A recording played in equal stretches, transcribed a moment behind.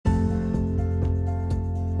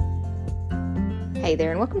Hey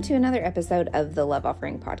there, and welcome to another episode of the Love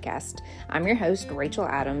Offering Podcast. I'm your host, Rachel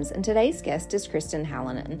Adams, and today's guest is Kristen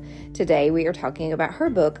Hallinan. Today, we are talking about her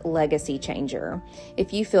book, Legacy Changer.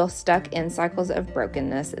 If you feel stuck in cycles of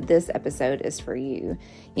brokenness, this episode is for you.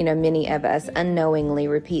 You know, many of us unknowingly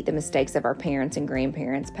repeat the mistakes of our parents and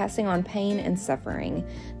grandparents, passing on pain and suffering.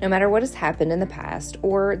 No matter what has happened in the past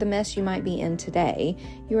or the mess you might be in today,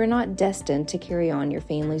 you are not destined to carry on your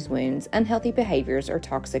family's wounds, unhealthy behaviors, or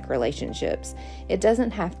toxic relationships. It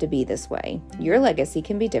doesn't have to be this way. Your legacy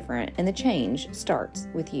can be different, and the change starts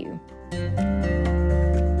with you.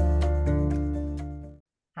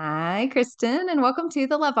 Hi, Kristen, and welcome to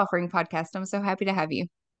the Love Offering Podcast. I'm so happy to have you.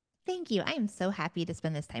 Thank you. I am so happy to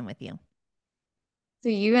spend this time with you. So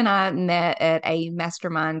you and I met at a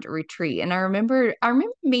mastermind retreat, and I remember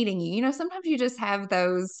meeting you. You know, sometimes you just have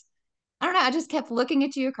those, I don't know, I just kept looking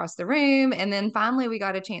at you across the room, and then finally we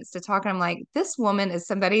got a chance to talk, and I'm like, this woman is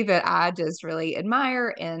somebody that I just really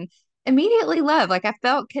admire and immediately love. Like, I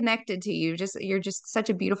felt connected to you. You're just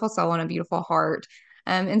such a beautiful soul and a beautiful heart.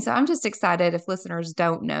 And so I'm just excited if listeners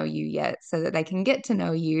don't know you yet so that they can get to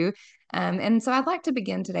know you. And so I'd like to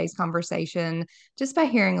begin today's conversation just by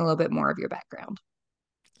hearing a little bit more of your background.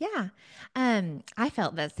 Yeah. I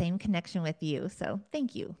felt that same connection with you. So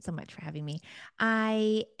thank you so much for having me.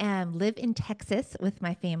 I live in Texas with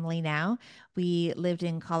my family now. We lived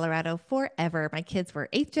in Colorado forever. My kids were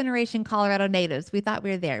 8th-generation Colorado natives. We thought we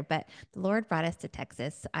were there, but the Lord brought us to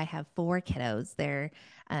Texas. I have 4 kiddos. They're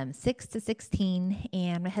 6 to 16,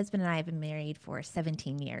 and my husband and I have been married for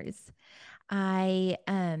 17 years. I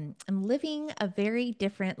am living a very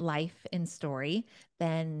different life and story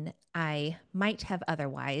than I might have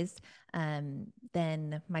otherwise,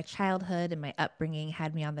 than my childhood and my upbringing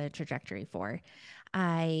had me on the trajectory for.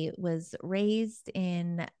 I was raised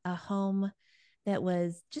in a home that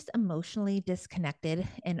was just emotionally disconnected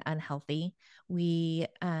and unhealthy. We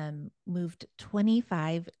moved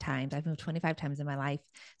 25 times. I've moved 25 times in my life.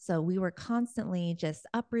 So we were constantly just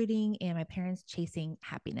uprooting and my parents chasing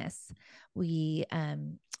happiness. We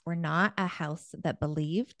were not a house that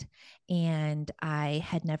believed, and I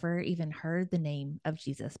had never even heard the name of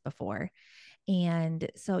Jesus before. And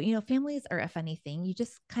so, families are a funny thing. You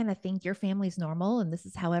just kind of think your family's normal and this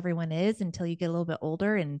is how everyone is until you get a little bit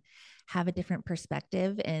older and have a different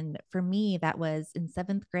perspective. And for me, that was in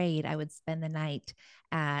 7th grade, I would spend the night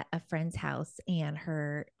at a friend's house, and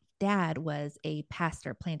her dad was a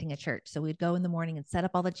pastor planting a church. So we'd go in the morning and set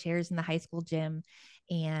up all the chairs in the high school gym.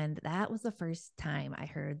 And that was the first time I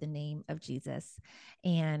heard the name of Jesus.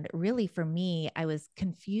 And really, for me, I was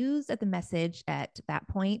confused at the message at that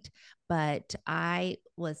point, but I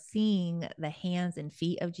was seeing the hands and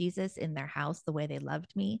feet of Jesus in their house, the way they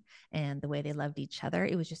loved me and the way they loved each other.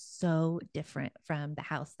 It was just so different from the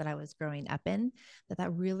house that I was growing up in,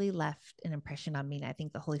 that really left an impression on me. And I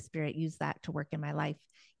think the Holy Spirit used that to work in my life.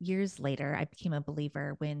 Years later, I became a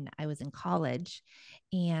believer when I was in college.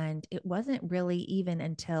 And it wasn't really even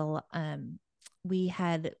until we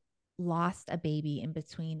had lost a baby in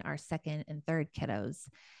between our 2nd and 3rd kiddos,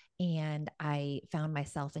 and I found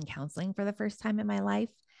myself in counseling for the first time in my life,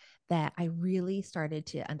 that I really started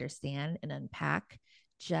to understand and unpack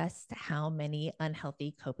just how many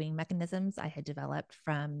unhealthy coping mechanisms I had developed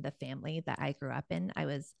from the family that I grew up in. I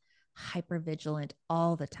was hyper vigilant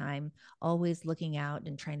all the time, always looking out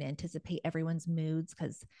and trying to anticipate everyone's moods,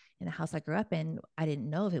 because in the house I grew up in, I didn't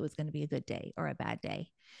know if it was going to be a good day or a bad day.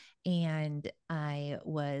 And I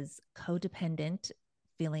was codependent,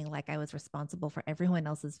 feeling like I was responsible for everyone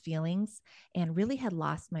else's feelings, and really had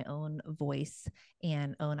lost my own voice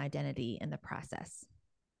and own identity in the process.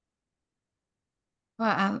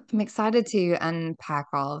 Well, I'm excited to unpack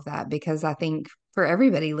all of that because I think for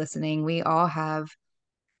everybody listening, we all have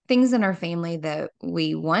things in our family that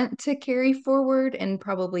we want to carry forward and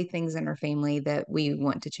probably things in our family that we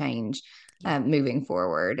want to change Yeah. moving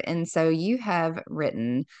forward. And so you have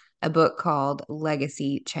written a book called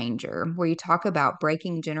Legacy Changer, where you talk about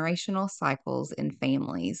breaking generational cycles in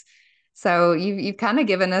families. So you've kind of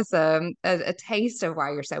given us a taste of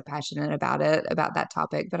why you're so passionate about it, about that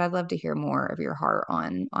topic. But I'd love to hear more of your heart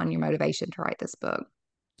on your motivation to write this book.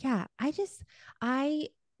 Yeah, I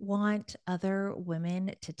want other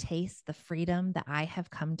women to taste the freedom that I have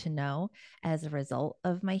come to know as a result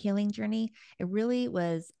of my healing journey. It really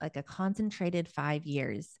was like a concentrated 5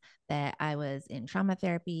 years that I was in trauma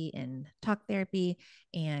therapy and talk therapy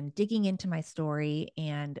and digging into my story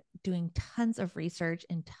and doing tons of research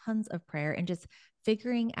and tons of prayer and just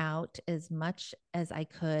figuring out as much as I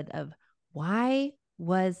could of why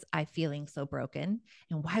was I feeling so broken?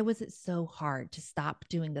 And why was it so hard to stop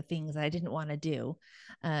doing the things that I didn't want to do?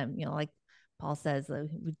 Like Paul says,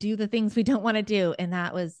 we do the things we don't want to do. And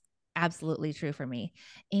that was absolutely true for me.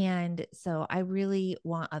 And so I really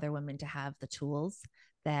want other women to have the tools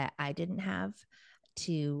that I didn't have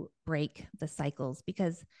to break the cycles,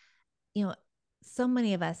 because, you know, so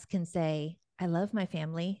many of us can say, I love my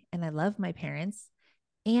family and I love my parents.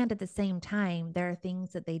 And at the same time, there are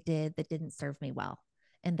things that they did that didn't serve me well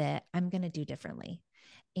and that I'm going to do differently.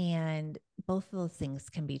 And both of those things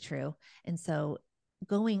can be true. And so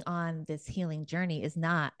going on this healing journey is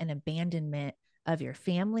not an abandonment of your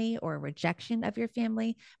family or a rejection of your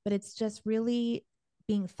family, but it's just really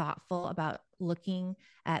being thoughtful about looking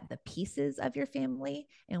at the pieces of your family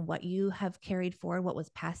and what you have carried forward, what was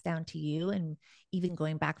passed down to you, and even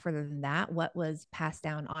going back further than that, what was passed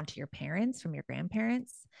down onto your parents from your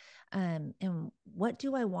grandparents. And what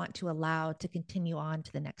do I want to allow to continue on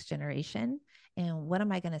to the next generation? And what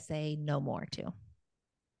am I going to say no more to?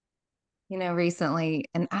 Recently,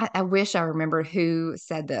 and I wish I remembered who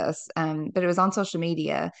said this, but it was on social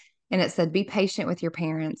media and it said, be patient with your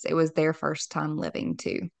parents. It was their first time living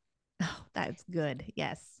too. Oh, that's good.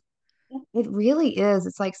 Yes. It really is.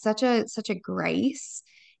 It's like such a grace.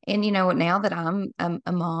 And now that I'm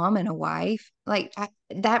a mom and a wife, like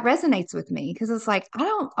that resonates with me because it's like I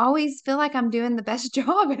don't always feel like I'm doing the best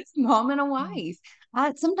job as a mom and a Mm.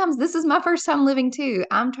 wife. Sometimes this is my first time living too.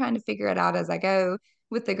 I'm trying to figure it out as I go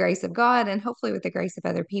with the grace of God and hopefully with the grace of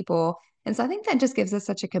other people. And so I think that just gives us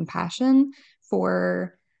such a compassion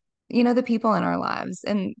for the people in our lives.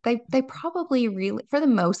 And they probably really, for the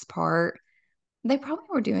most part, they probably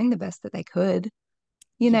were doing the best that they could,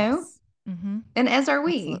 you know, Yes. Mm-hmm. and as are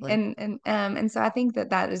we. Absolutely. And so I think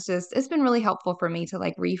that is just it's been really helpful for me to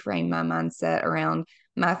like reframe my mindset around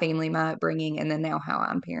my family, my upbringing, and then now how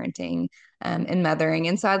I'm parenting and mothering.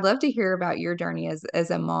 And so I'd love to hear about your journey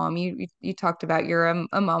as a mom. You talked about you're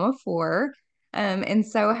a mom of four. And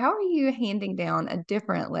so how are you handing down a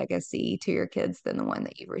different legacy to your kids than the one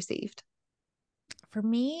that you've received? For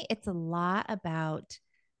me, it's a lot about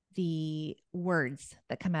the words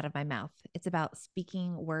that come out of my mouth. It's about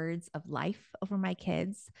speaking words of life over my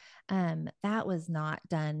kids. That was not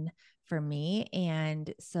done for me.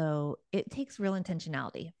 And so it takes real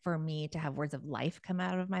intentionality for me to have words of life come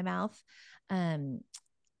out of my mouth. Um,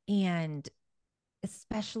 and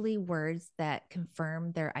especially words that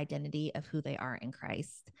confirm their identity of who they are in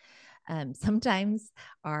Christ. Sometimes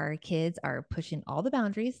our kids are pushing all the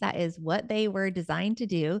boundaries. That is what they were designed to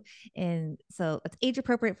do. And so it's age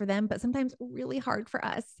appropriate for them, but sometimes really hard for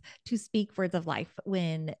us to speak words of life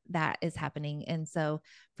when that is happening. And so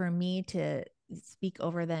for me to speak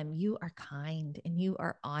over them, you are kind and you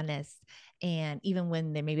are honest. And even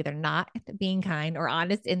when maybe they're not being kind or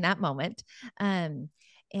honest in that moment,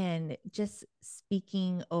 and just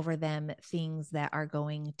speaking over them things that are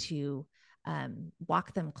going to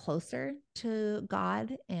walk them closer to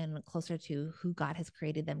God and closer to who God has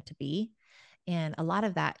created them to be. And a lot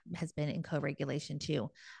of that has been in co regulation too,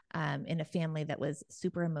 in a family that was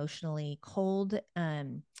super emotionally cold.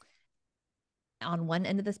 On one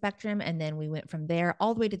end of the spectrum, and then we went from there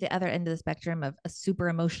all the way to the other end of the spectrum of a super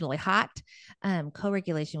emotionally hot.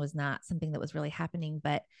 Co-regulation was not something that was really happening,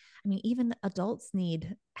 but I mean, even adults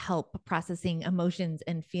need help processing emotions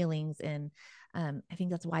and feelings. And I think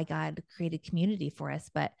that's why God created community for us,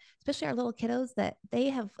 but especially our little kiddos, that they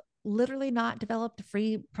have literally not developed a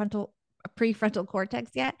prefrontal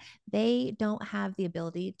cortex yet. They don't have the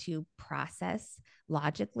ability to process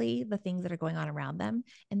logically the things that are going on around them,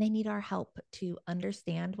 and they need our help to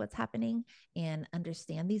understand what's happening and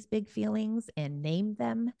understand these big feelings and name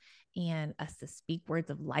them, and us to speak words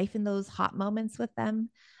of life in those hot moments with them,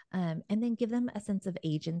 and then give them a sense of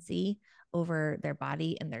agency over their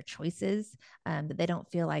body and their choices, that they don't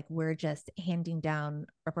feel like we're just handing down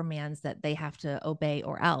reprimands that they have to obey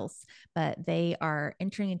or else, but they are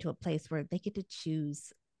entering into a place where they get to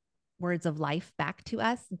choose words of life back to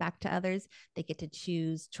us, back to others. They get to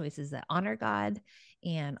choose choices that honor God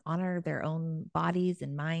and honor their own bodies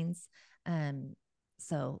and minds.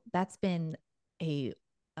 So that's been a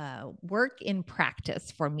work in practice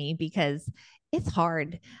for me, because it's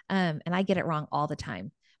hard, and I get it wrong all the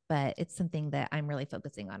time. But it's something that I'm really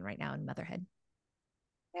focusing on right now in motherhood.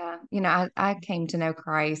 Yeah, I came to know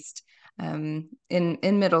Christ in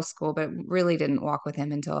middle school, but really didn't walk with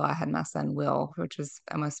him until I had my son Will, which was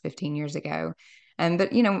almost 15 years ago. And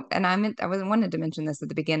but and I wasn't wanted to mention this at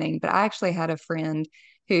the beginning, but I actually had a friend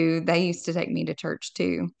who they used to take me to church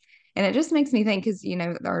too. And it just makes me think because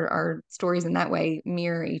our stories in that way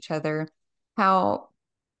mirror each other, how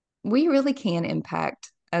we really can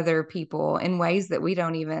impact other people in ways that we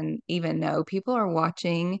don't even know. People are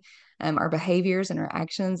watching. our behaviors and our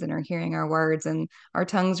actions and our hearing our words. And our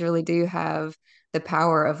tongues really do have the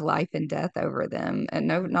power of life and death over them. And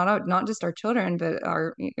no, not just our children, but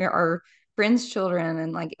our friends' children,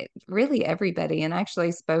 and like really everybody. And I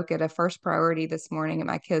actually spoke at a first priority this morning at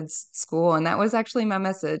my kids' school, and that was actually my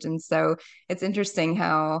message. And so it's interesting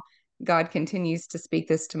how God continues to speak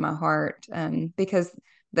this to my heart, because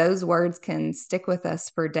those words can stick with us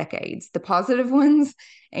for decades, the positive ones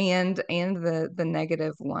and the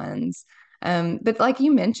negative ones. But like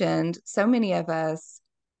you mentioned, so many of us,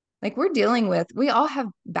 like we all have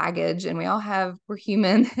baggage, and we're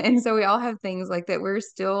human. And so we all have things like that we're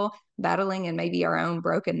still battling, and maybe our own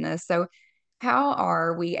brokenness. So how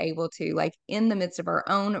are we able to, like, in the midst of our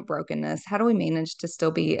own brokenness, how do we manage to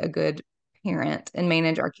still be a good parent and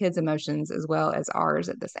manage our kids' emotions as well as ours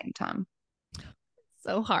at the same time?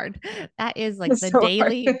 So hard. That is like It's the so hard.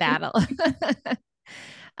 daily battle.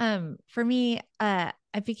 For me,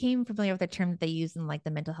 I became familiar with a term that they use in like the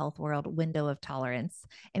mental health world, window of tolerance.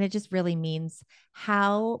 And it just really means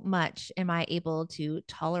how much am I able to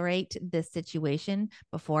tolerate this situation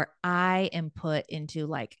before I am put into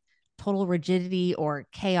like total rigidity or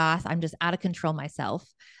chaos. I'm just out of control myself.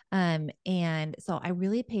 And so I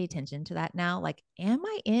really pay attention to that now. Like, am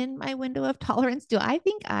I in my window of tolerance? Do I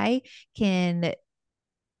think I can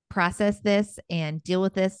process this and deal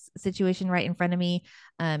with this situation right in front of me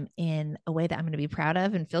in a way that I'm going to be proud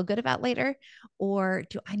of and feel good about later? Or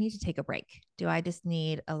do I need to take a break? Do I just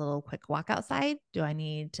need a little quick walk outside? Do I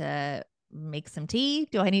need to make some tea?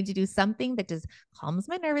 Do I need to do something that just calms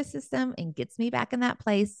my nervous system and gets me back in that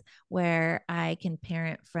place where I can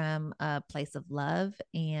parent from a place of love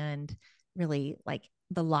and really like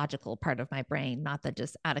the logical part of my brain, not the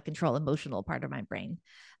just out of control emotional part of my brain.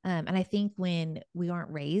 And I think when we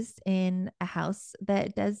aren't raised in a house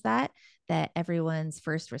that does that, that everyone's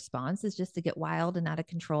first response is just to get wild and out of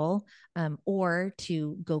control, or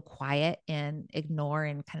to go quiet and ignore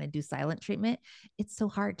and kind of do silent treatment. It's so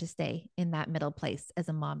hard to stay in that middle place as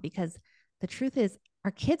a mom, because the truth is, our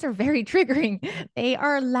kids are very triggering. They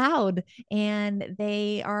are loud and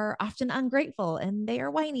they are often ungrateful and they are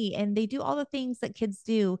whiny and they do all the things that kids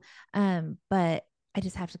do. But I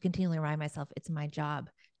just have to continually remind myself it's my job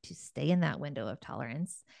to stay in that window of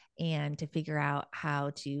tolerance and to figure out how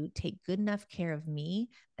to take good enough care of me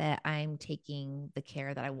that I'm taking the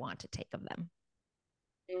care that I want to take of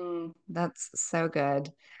them. That's so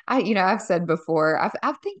good. I've said before,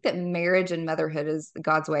 I think that marriage and motherhood is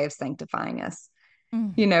God's way of sanctifying us.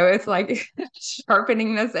 Mm, It's like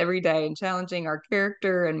sharpening us every day and challenging our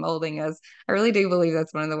character and molding us. I really do believe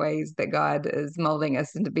that's one of the ways that God is molding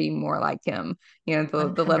us into being more like Him. The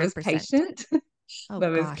love is 100%. patient, Oh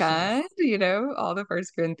love is gosh, kind, yes. all the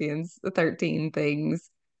First Corinthians 13 things.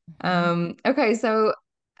 Hmm. Okay, so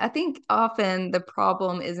I think often the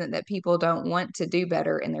problem isn't that people don't want to do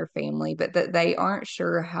better in their family, but that they aren't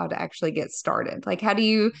sure how to actually get started. Like, how do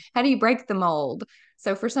you break the mold?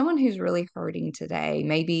 So for someone who's really hurting today,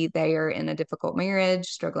 maybe they are in a difficult marriage,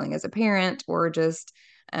 struggling as a parent, or just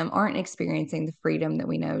aren't experiencing the freedom that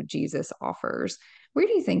we know Jesus offers. Where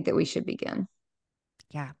do you think that we should begin?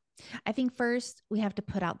 Yeah. I think first we have to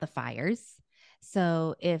put out the fires.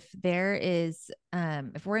 So if there is,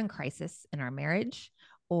 if we're in crisis in our marriage,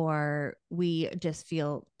 or we just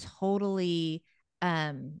feel totally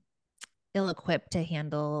um, ill equipped to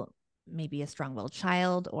handle maybe a strong willed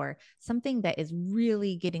child or something that is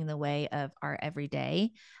really getting in the way of our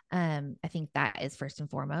everyday, I think that is first and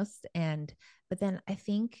foremost. But then I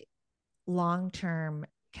think long term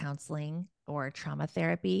counseling or trauma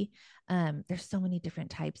therapy. There's so many different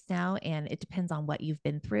types now, and it depends on what you've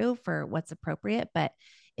been through for what's appropriate. But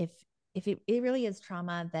if it really is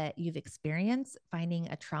trauma that you've experienced, finding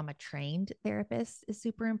a trauma trained therapist is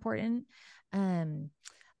super important. Um,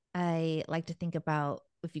 I like to think about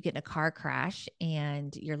if you get in a car crash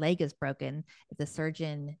and your leg is broken, if the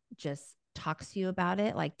surgeon just talks to you about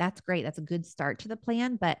it, like that's great. That's a good start to the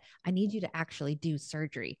plan, but I need you to actually do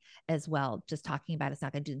surgery as well. Just talking about it's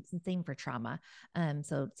not going to do the same for trauma.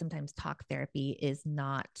 So sometimes talk therapy is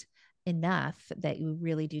not enough, that you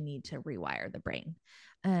really do need to rewire the brain.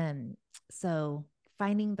 Um, so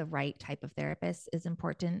finding the right type of therapist is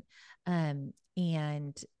important. And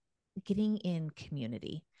getting in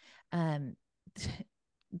community. Um,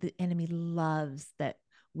 the enemy loves that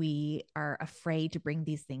we are afraid to bring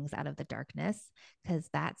these things out of the darkness, because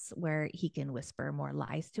that's where he can whisper more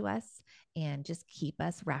lies to us and just keep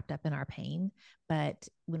us wrapped up in our pain. But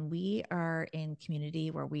when we are in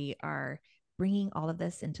community where we are bringing all of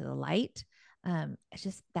this into the light, it's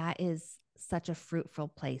just that is such a fruitful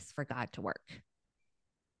place for God to work.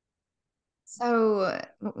 So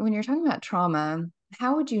when you're talking about trauma,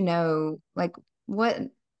 how would you know, like, what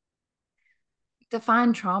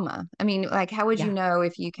define trauma? I mean, like, how would you Yeah. know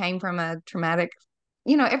if you came from a traumatic,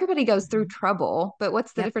 everybody goes through Mhm. trouble, but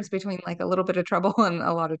what's the Yep. difference between like a little bit of trouble and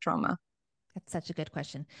a lot of trauma? That's such a good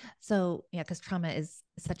question. So, yeah, because trauma is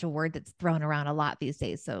such a word that's thrown around a lot these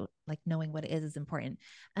days. So, like knowing what it is important.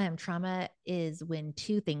 Trauma is when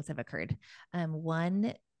two things have occurred.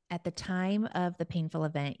 One, at the time of the painful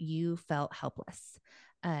event, you felt helpless.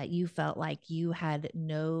 You felt like you had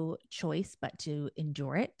no choice but to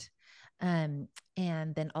endure it. Um,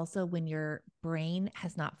 and then also when your brain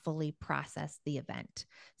has not fully processed the event.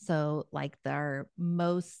 So, like our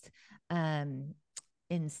most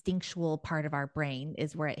instinctual part of our brain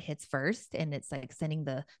is where it hits first, and it's like sending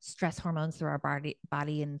the stress hormones through our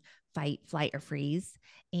body and fight, flight, or freeze.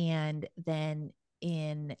 And then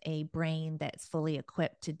in a brain that's fully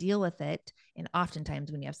equipped to deal with it, and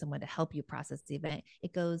oftentimes when you have someone to help you process the event,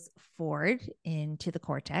 it goes forward into the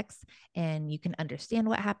cortex and you can understand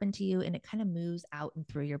what happened to you, and it kind of moves out and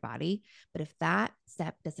through your body. But if that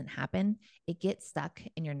step doesn't happen, it gets stuck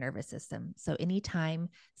in your nervous system. So anytime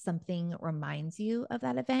something reminds you of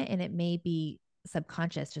that event, and it may be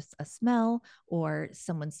subconscious, just a smell or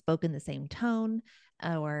someone spoke in the same tone,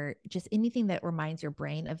 or just anything that reminds your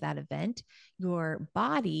brain of that event, your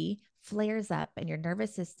body flares up and your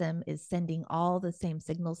nervous system is sending all the same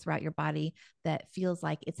signals throughout your body that feels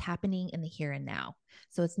like it's happening in the here and now.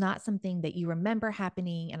 So it's not something that you remember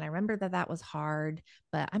happening. And I remember that that was hard,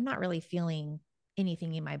 but I'm not really feeling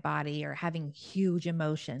anything in my body or having huge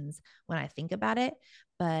emotions when I think about it.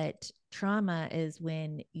 But trauma is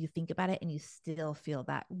when you think about it and you still feel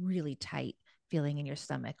that really tight feeling in your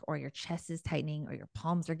stomach, or your chest is tightening, or your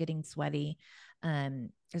palms are getting sweaty.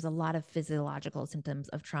 There's a lot of physiological symptoms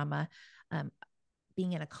of trauma. Um,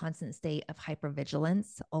 Being in a constant state of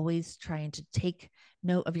hypervigilance, always trying to take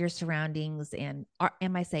note of your surroundings and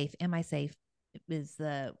am I safe? Am I safe? Is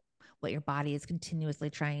the what your body is continuously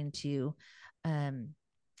trying um,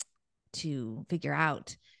 to figure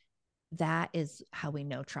out. That is how we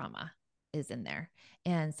know trauma is in there.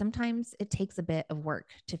 And sometimes it takes a bit of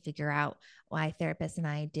work to figure out. Why therapist and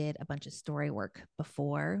I did a bunch of story work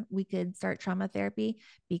before we could start trauma therapy,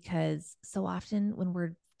 because so often when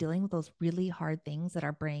we're dealing with those really hard things that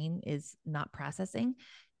our brain is not processing,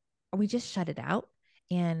 we just shut it out,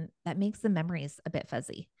 and that makes the memories a bit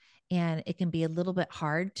fuzzy, and it can be a little bit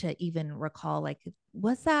hard to even recall, like,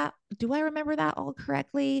 was that, do I remember that all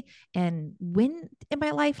correctly, and when in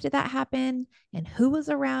my life did that happen, and who was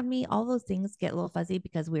around me? All those things get a little fuzzy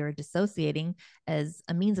because we were dissociating as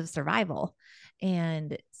a means of survival.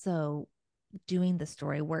 And so doing the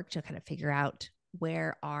story work to kind of figure out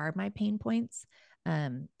where are my pain points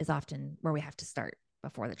is often where we have to start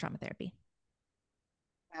before the trauma therapy.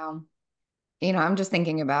 Wow. I'm just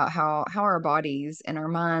thinking about how our bodies and our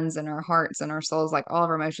minds and our hearts and our souls, like all of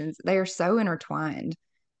our emotions, they are so intertwined,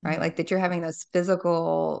 right? Mm-hmm. Like that you're having those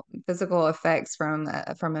physical effects from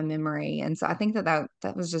a memory. And so I think that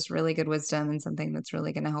was just really good wisdom and something that's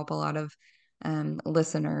really going to help a lot of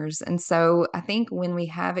listeners. And so I think when we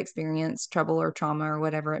have experienced trouble or trauma or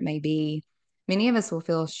whatever it may be, many of us will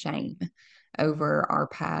feel shame Mm-hmm. over our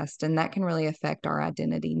past, and that can really affect our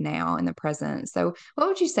identity now in the present. So what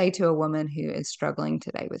would you say to a woman who is struggling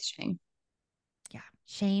today with shame? Yeah.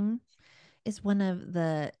 Shame is one of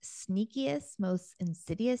the sneakiest, most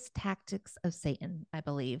insidious tactics of Satan, I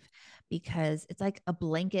believe, because it's like a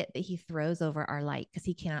blanket that he throws over our light because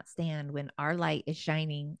he cannot stand when our light is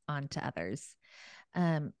shining onto others.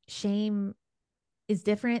 Shame is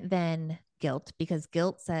different than guilt, because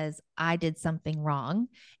guilt says, I did something wrong.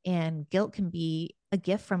 And guilt can be a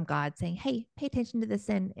gift from God saying, hey, pay attention to this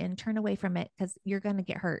sin and turn away from it because you're going to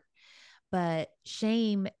get hurt. But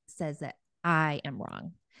shame says that I am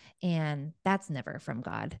wrong. And that's never from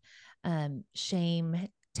God. Shame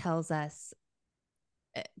tells us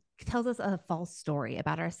uh, tells us a false story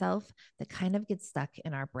about ourselves that kind of gets stuck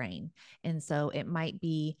in our brain. And so it might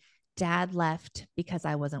be, dad left because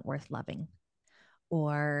I wasn't worth loving,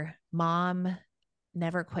 or mom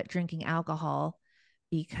never quit drinking alcohol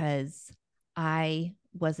because I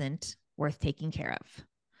wasn't worth taking care of,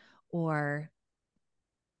 or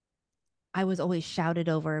I was always shouted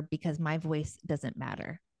over because my voice doesn't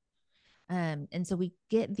matter. And so we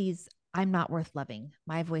get these, I'm not worth loving,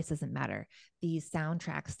 my voice doesn't matter, these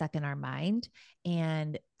soundtracks stuck in our mind.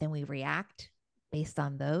 And then we react based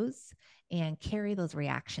on those and carry those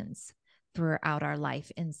reactions throughout our life.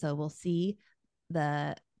 And so we'll see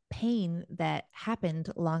the pain that happened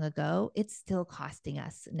long ago, it's still costing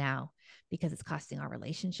us now, because it's costing our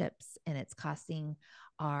relationships and it's costing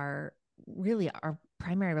our really our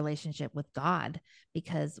primary relationship with God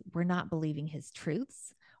because we're not believing his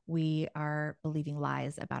truths. We are believing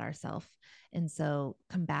lies about ourselves. And so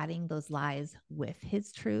combating those lies with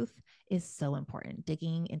his truth is so important.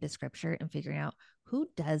 Digging into scripture and figuring out, who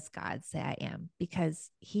does God say I am? Because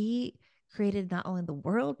he created not only the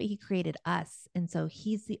world, but he created us. And so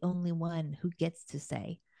he's the only one who gets to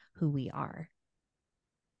say who we are.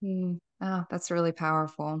 Oh, that's really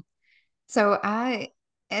powerful. So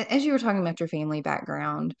as you were talking about your family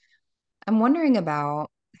background, I'm wondering about,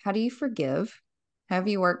 how do you forgive? Have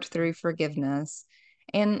you worked through forgiveness?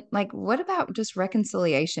 And like, what about just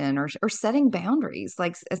reconciliation or setting boundaries,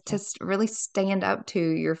 like to really stand up to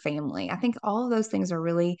your family? I think all of those things are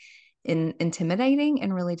really intimidating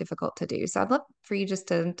and really difficult to do. So I'd love for you just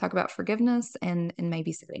to talk about forgiveness and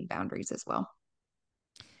maybe setting boundaries as well.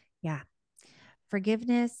 Yeah.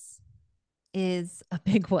 Forgiveness is a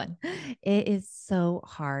big one. It is so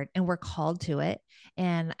hard and we're called to it.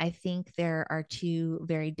 And I think there are two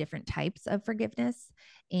very different types of forgiveness.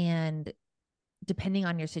 And depending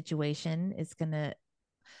on your situation, is going to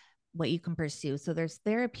what you can pursue. So there's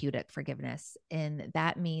therapeutic forgiveness. And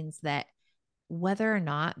that means that whether or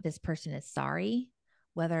not this person is sorry,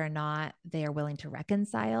 whether or not they are willing to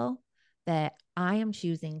reconcile, that I am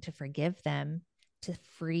choosing to forgive them to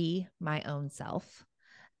free my own self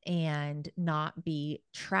and not be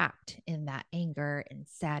trapped in that anger and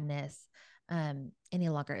sadness any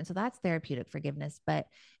longer. And so that's therapeutic forgiveness. But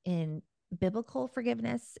in biblical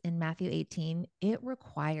forgiveness in Matthew 18, it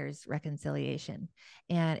requires reconciliation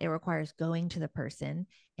and it requires going to the person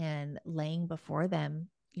and laying before them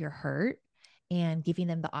your hurt and giving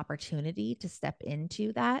them the opportunity to step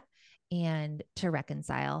into that and to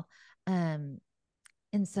reconcile.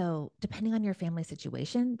 And so, depending on your family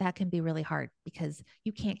situation, that can be really hard because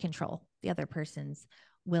you can't control the other person's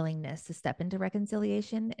willingness to step into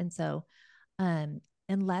reconciliation. And so,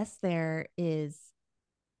 unless there is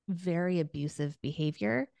very abusive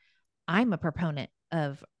behavior, I'm a proponent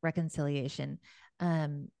of reconciliation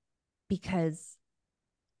because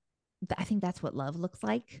I think that's what love looks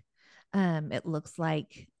like. It looks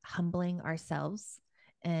like humbling ourselves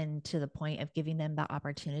and to the point of giving them that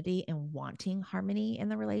opportunity and wanting harmony in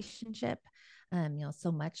the relationship.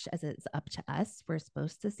 So much as it's up to us, we're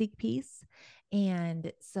supposed to seek peace.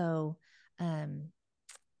 And so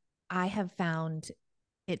I have found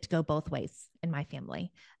it to go both ways in my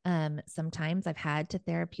family. Sometimes I've had to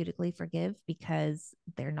therapeutically forgive because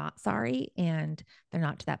they're not sorry and they're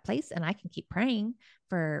not to that place, and I can keep praying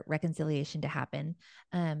for reconciliation to happen.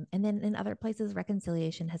 And then in other places,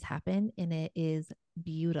 reconciliation has happened and it is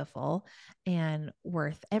beautiful and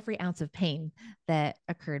worth every ounce of pain that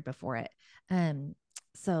occurred before it.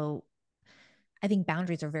 So I think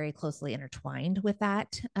boundaries are very closely intertwined with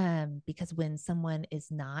that because when someone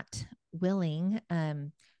is not willing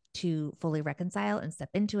to fully reconcile and step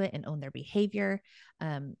into it and own their behavior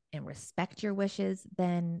and respect your wishes,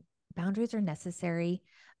 then boundaries are necessary.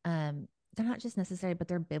 They're not just necessary, but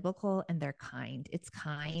they're biblical and they're kind. It's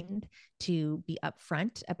kind to be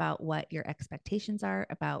upfront about what your expectations are,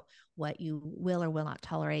 about what you will or will not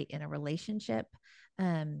tolerate in a relationship.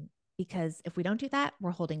 Because if we don't do that, we're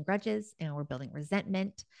holding grudges and we're building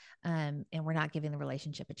resentment and we're not giving the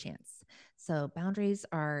relationship a chance. So boundaries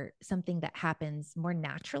are something that happens more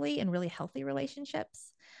naturally in really healthy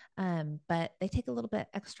relationships, but they take a little bit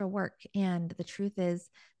extra work. And the truth is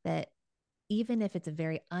that even if it's a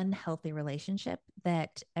very unhealthy relationship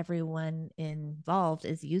that everyone involved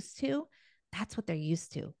is used to, that's what they're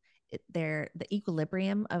used to. The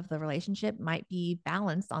equilibrium of the relationship might be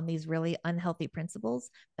balanced on these really unhealthy principles,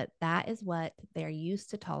 but that is what they're used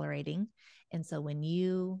to tolerating. And so when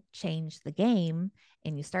you change the game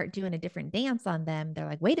and you start doing a different dance on them, they're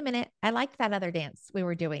like, wait a minute, I liked that other dance we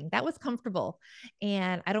were doing. That was comfortable.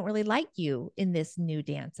 And I don't really like you in this new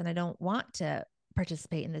dance. And I don't want to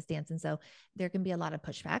participate in this dance. And so there can be a lot of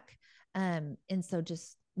pushback. And so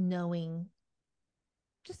just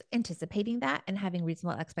anticipating that and having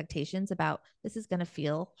reasonable expectations about this is going to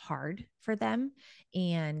feel hard for them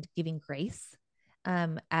and giving grace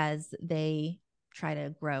as they try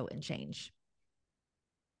to grow and change.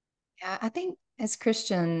 Yeah, I think as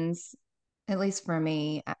Christians, at least for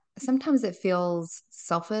me, sometimes it feels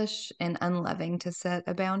selfish and unloving to set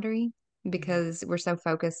a boundary because we're so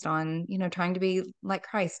focused on, trying to be like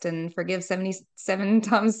Christ and forgive 77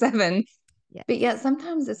 times seven. Yes. But yet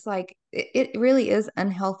sometimes it's like it really is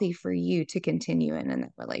unhealthy for you to continue in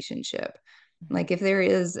that relationship. Like if there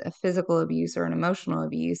is a physical abuse or an emotional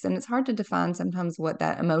abuse, and it's hard to define sometimes what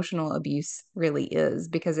that emotional abuse really is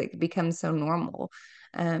because it becomes so normal.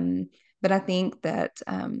 Um, but I think that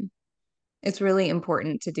it's really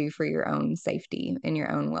important to do for your own safety and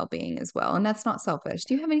your own well-being as well. And that's not selfish.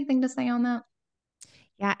 Do you have anything to say on that?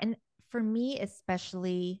 Yeah. And for me,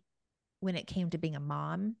 especially when it came to being a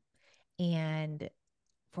mom and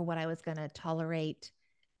for what I was going to tolerate,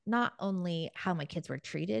 not only how my kids were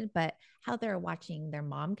treated, but how they're watching their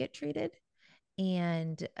mom get treated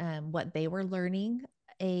and what they were learning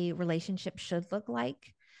a relationship should look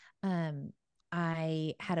like. Um,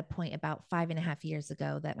 I had a point about 5.5 years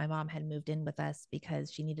ago that my mom had moved in with us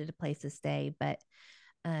because she needed a place to stay, but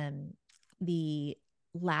um, the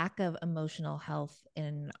lack of emotional health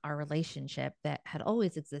in our relationship that had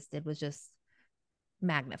always existed was just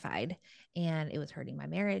magnified, and it was hurting my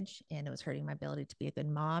marriage and it was hurting my ability to be a good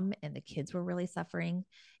mom, and the kids were really suffering.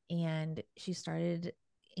 And she started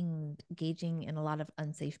engaging in a lot of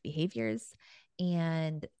unsafe behaviors,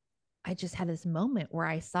 and I just had this moment where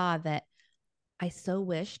I saw that I so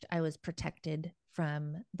wished I was protected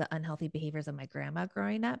from the unhealthy behaviors of my grandma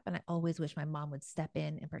growing up. And I always wish my mom would step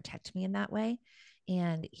in and protect me in that way.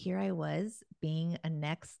 And here I was being a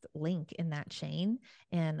next link in that chain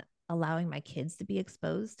and allowing my kids to be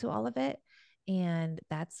exposed to all of it. And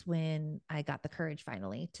that's when I got the courage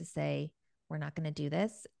finally to say, we're not going to do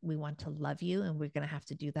this. We want to love you. And we're going to have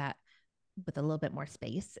to do that with a little bit more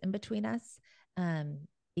space in between us, um,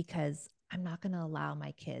 because I'm not going to allow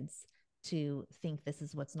my kids to think this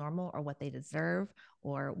is what's normal or what they deserve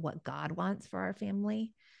or what God wants for our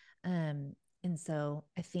family. And so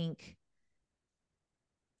I think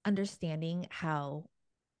understanding how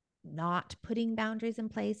not putting boundaries in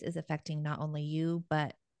place is affecting not only you,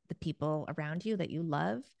 but the people around you that you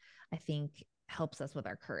love, I think helps us with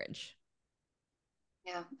our courage.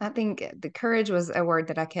 Yeah, I think the courage was a word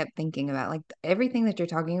that I kept thinking about. Like everything that you're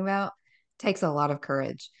talking about takes a lot of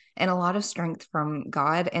courage and a lot of strength from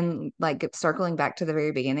God. And like circling back to the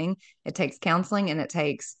very beginning, it takes counseling and it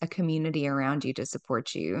takes a community around you to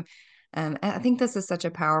support you. I think this is such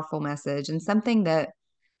a powerful message and something that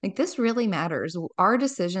like this really matters. Our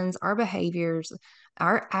decisions, our behaviors,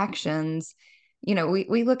 our actions,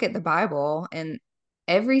 we look at the Bible and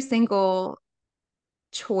every single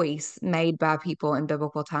choice made by people in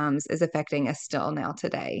biblical times is affecting us still now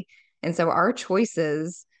today. And so our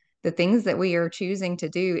choices, the things that we are choosing to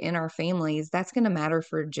do in our families, that's going to matter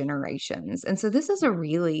for generations. And so this is a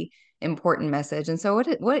really important message. And so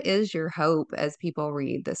what is your hope as people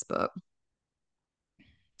read this book?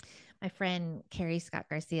 My friend Carrie Scott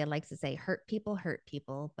Garcia likes to say, hurt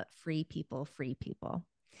people, but free people.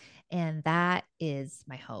 And that is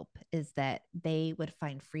my hope, is that they would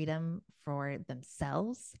find freedom for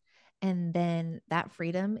themselves. And then that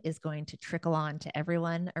freedom is going to trickle on to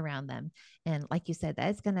everyone around them. And like you said, that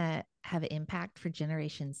is going to have an impact for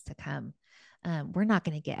generations to come. We're not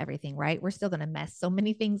going to get everything right. We're still going to mess so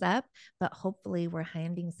many things up, but hopefully we're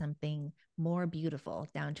handing something more beautiful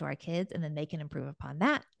down to our kids, and then they can improve upon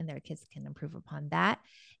that, and their kids can improve upon that.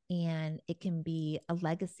 And it can be a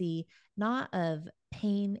legacy, not of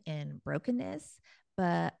pain and brokenness,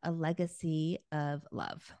 but a legacy of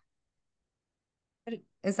love.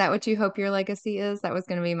 Is that what you hope your legacy is? That was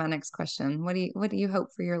going to be my next question. What do you hope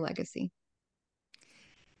for your legacy?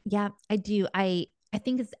 Yeah, I do. I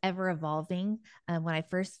think it's ever evolving. When I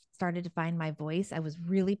first started to find my voice, I was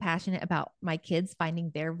really passionate about my kids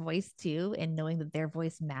finding their voice too, and knowing that their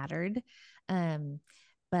voice mattered. Um,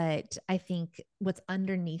 but I think what's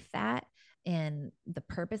underneath that and the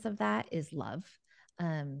purpose of that is love.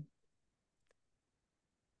 Um,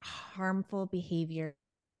 Harmful behavior,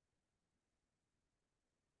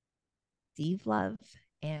 receive love,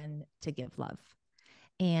 and to give love.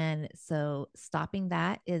 And so stopping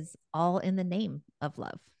that is all in the name of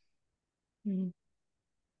love. Mhm.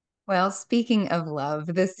 Well, speaking of love,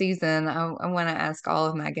 this season, I want to ask all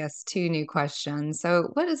of my guests two new questions. So,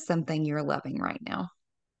 what is something you're loving right now?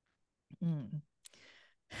 Mm.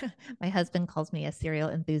 My husband calls me a serial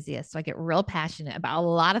enthusiast, so I get real passionate about a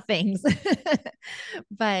lot of things.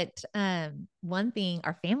 But one thing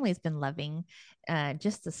our family's been loving,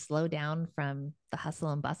 just to slow down from the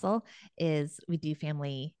hustle and bustle, is we do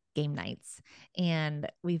family game nights, and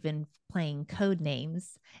we've been playing code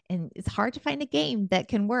names, and it's hard to find a game that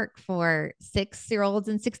can work for 6 year olds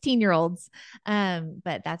and 16-year olds.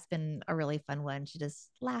 But that's been a really fun one to just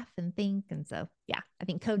laugh and think. And so yeah, I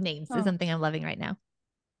think code names is Oh. something I'm loving right now.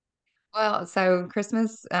 Well, so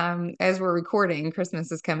Christmas, as we're recording,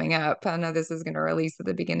 Christmas is coming up. I know this is going to release at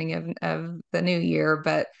the beginning of the new year,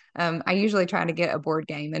 but I usually try to get a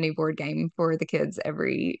new board game for the kids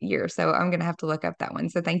every year. So I'm going to have to look up that one.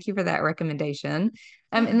 So thank you for that recommendation.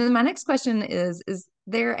 Yeah. And then my next question is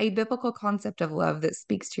there a biblical concept of love that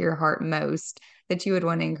speaks to your heart most that you would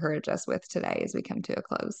want to encourage us with today as we come to a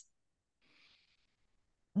close?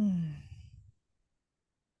 Mm.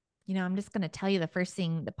 I'm just going to tell you the first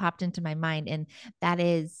thing that popped into my mind, and that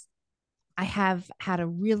is I have had a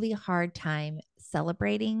really hard time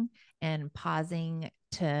celebrating and pausing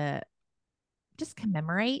to just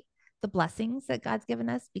commemorate the blessings that God's given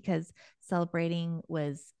us, because celebrating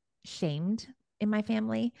was shamed in my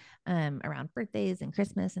family around birthdays and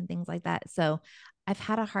Christmas and things like that. So I've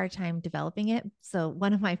had a hard time developing it. So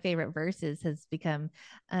one of my favorite verses has become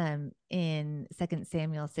in 2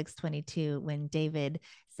 Samuel 6:22, when David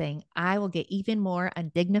saying, I will get even more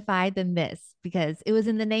undignified than this, because it was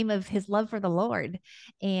in the name of his love for the Lord.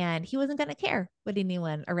 And he wasn't going to care what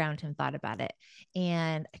anyone around him thought about it.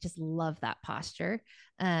 And I just love that posture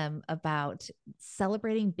about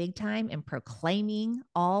celebrating big time and proclaiming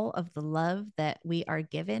all of the love that we are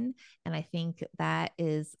given. And I think that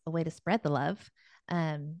is a way to spread the love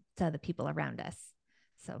to the people around us.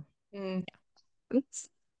 So, Mm. Oops.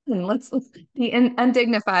 And let's be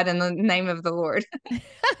undignified in the name of the Lord.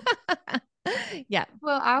 yeah.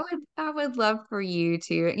 Well, I would love for you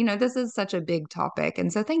to, this is such a big topic.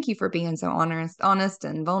 And so thank you for being so honest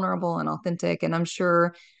and vulnerable and authentic. And I'm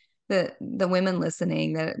sure that the women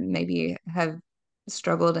listening that maybe have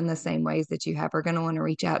struggled in the same ways that you have are going to want to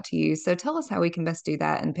reach out to you. So tell us how we can best do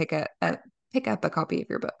that and pick up a copy of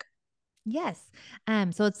your book. Yes.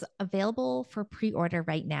 So it's available for pre-order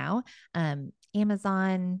right now.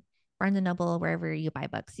 Amazon, Barnes and Noble, wherever you buy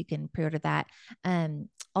books, you can pre-order that.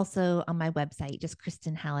 Also on my website, just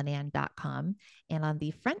KristenHallinan.com. And on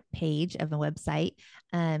the front page of the website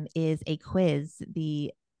is a quiz,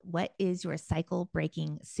 what is your cycle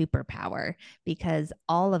breaking superpower? Because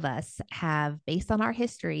all of us have, based on our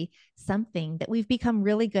history, something that we've become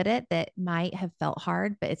really good at that might have felt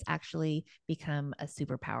hard, but it's actually become a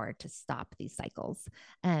superpower to stop these cycles.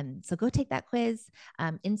 So go take that quiz.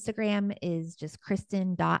 Instagram is just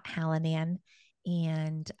Kristen.Hallinan.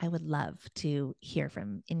 And I would love to hear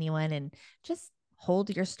from anyone and just hold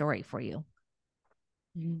your story for you.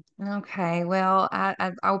 Okay, well,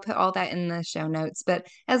 I'll put all that in the show notes. But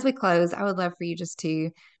as we close, I would love for you just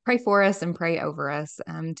to pray for us and pray over us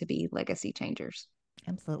to be legacy changers.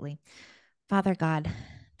 Absolutely. Father God,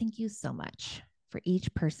 thank you so much for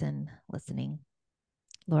each person listening.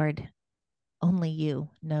 Lord, only you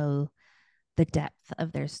know the depth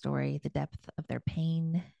of their story, the depth of their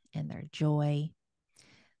pain and their joy,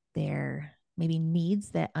 their maybe needs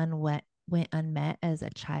that went unmet as a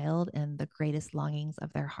child, and the greatest longings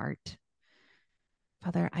of their heart.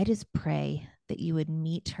 Father, I just pray that you would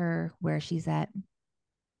meet her where she's at.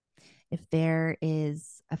 If there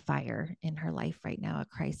is a fire in her life right now, a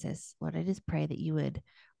crisis, Lord, I just pray that you would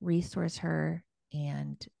resource her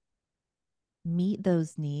and meet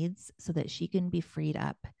those needs so that she can be freed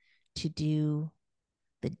up to do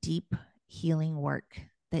the deep healing work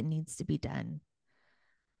that needs to be done.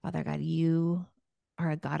 Father God, you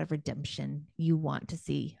are a God of redemption. You want to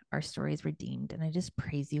see our stories redeemed. And I just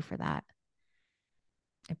praise you for that.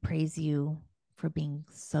 I praise you for being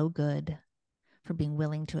so good, for being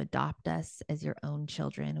willing to adopt us as your own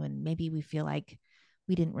children when maybe we feel like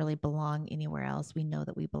we didn't really belong anywhere else. We know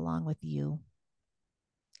that we belong with you.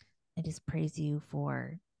 I just praise you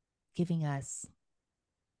for giving us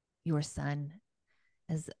your son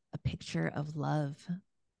as a picture of love.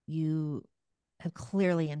 You have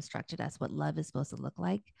clearly instructed us what love is supposed to look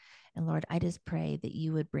like. And Lord, I just pray that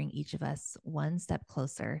you would bring each of us one step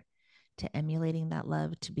closer to emulating that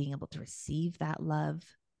love, to being able to receive that love,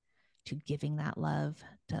 to giving that love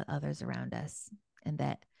to others around us. And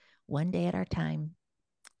that one day at our time,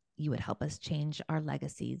 you would help us change our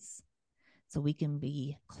legacies so we can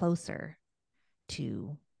be closer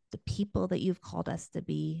to the people that you've called us to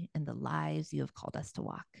be and the lives you have called us to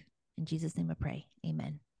walk. In Jesus' name I pray.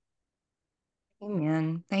 Amen.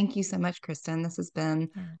 Amen. Thank you so much, Kristen. This has been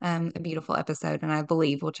a beautiful episode, and I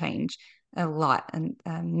believe will change a lot and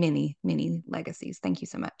many, many legacies. Thank you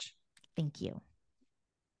so much. Thank you.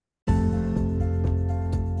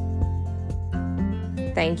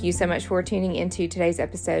 Thank you so much for tuning into today's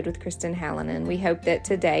episode with Kristen Hallinan. We hope that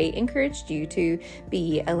today encouraged you to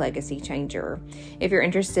be a legacy changer. If you're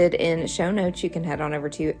interested in show notes, you can head on over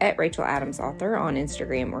to @RachelAdamsAuthor on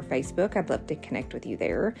Instagram or Facebook. I'd love to connect with you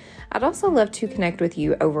there. I'd also love to connect with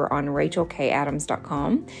you over on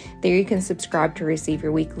RachelKAdams.com. There you can subscribe to receive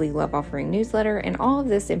your weekly Love Offering newsletter, and all of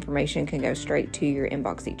this information can go straight to your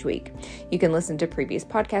inbox each week. You can listen to previous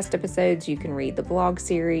podcast episodes, you can read the blog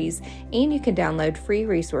series, and you can download free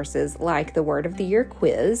free resources like the Word of the Year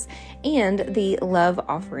quiz and the Love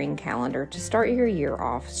Offering Calendar to start your year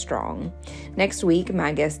off strong. Next week,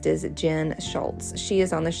 my guest is Jen Schultz. She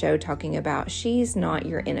is on the show talking about She's Not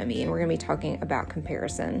Your Enemy, and we're going to be talking about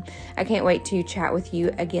comparison. I can't wait to chat with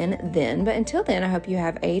you again then, but until then, I hope you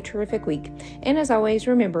have a terrific week. And as always,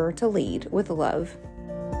 remember to lead with love.